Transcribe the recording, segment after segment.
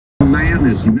man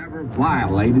is never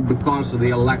violated because of the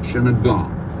election of God.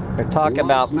 They're talking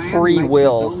about free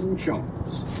will.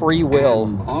 Free will.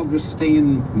 And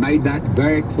Augustine made that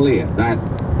very clear, that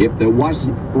if there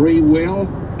wasn't free will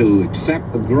to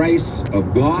accept the grace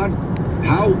of God,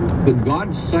 how could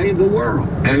God save the world?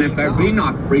 And if there be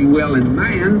not free will in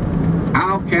man,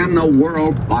 how can the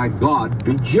world by God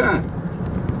be judged?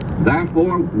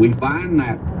 Therefore, we find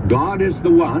that God is the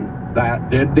one that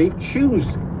did the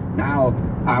choosing. Now,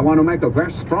 I want to make a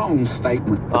very strong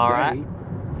statement today. All right.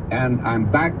 And I'm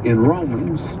back in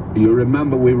Romans. You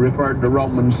remember we referred to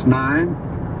Romans 9.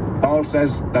 Paul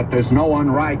says that there's no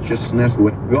unrighteousness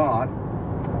with God.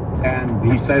 And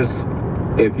he says,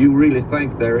 if you really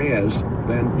think there is,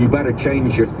 then you better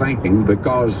change your thinking,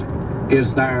 because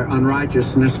is there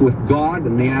unrighteousness with God?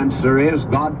 And the answer is,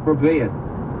 God forbid.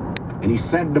 And he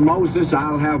said to Moses,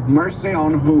 I'll have mercy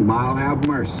on whom I'll have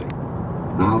mercy.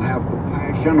 And I'll have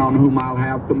compassion on whom I'll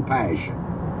have compassion.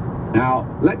 Now,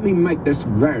 let me make this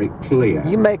very clear.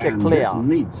 You make it clear. And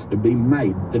this needs to be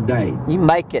made today. You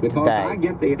make it because today. I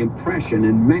get the impression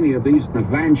in many of these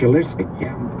evangelistic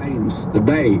campaigns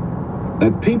today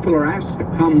that people are asked to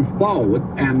come forward,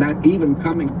 and that even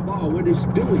coming forward is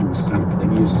doing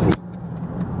something, you see.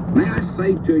 May I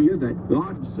say to you that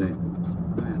God says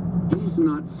that He's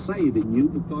not saving you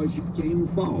because you came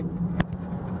forward.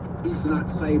 He's not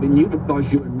saving you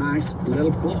because you're a nice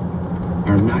little boy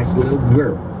or a nice little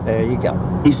girl. There you go.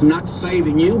 He's not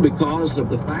saving you because of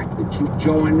the fact that you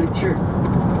joined the church.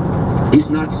 He's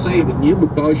not saving you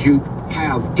because you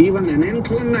have even an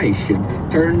inclination to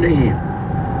turn to Him.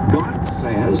 God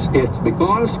says it's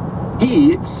because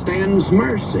He extends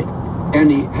mercy. And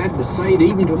He had to say it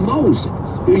even to Moses.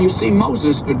 You see,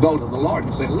 Moses could go to the Lord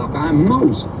and say, look, I'm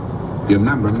Moses. You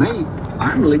remember me?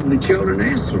 I'm leading the children of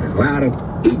Israel out of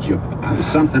Egypt. I'm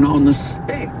something on the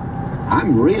stick.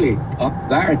 I'm really up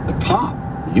there at the top.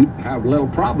 You'd have a little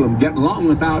problem getting along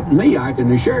without me, I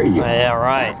can assure you. Yeah,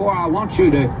 right. Therefore, I want you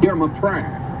to hear my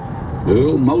prayer.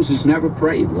 Well, Moses never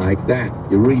prayed like that.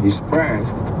 You read his prayers,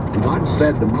 and God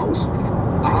said to Moses,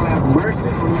 I'll have mercy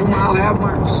on whom I'll have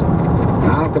mercy,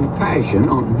 and I'll have compassion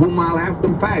on whom I'll have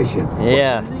compassion.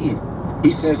 Yeah.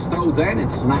 He says, so then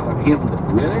it's not of him that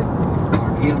willeth, nor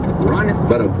of him that runneth,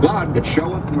 but of God that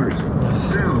showeth mercy.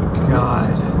 Oh,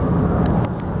 God.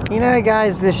 You know,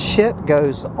 guys, this shit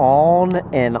goes on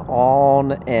and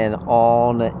on and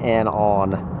on and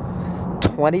on.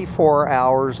 24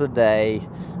 hours a day,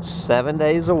 7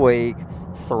 days a week,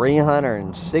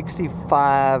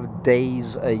 365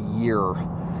 days a year.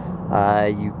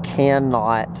 You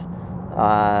cannot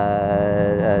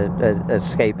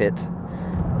escape it.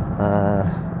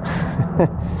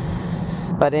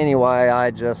 But anyway,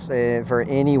 I just, for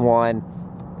anyone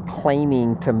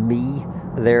claiming to me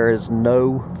there is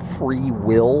no free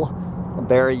will,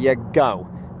 there you go.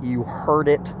 You heard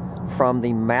it from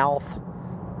the mouth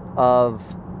of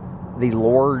the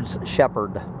Lord's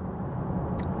shepherd.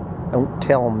 Don't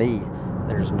tell me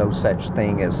there's no such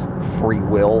thing as free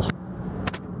will.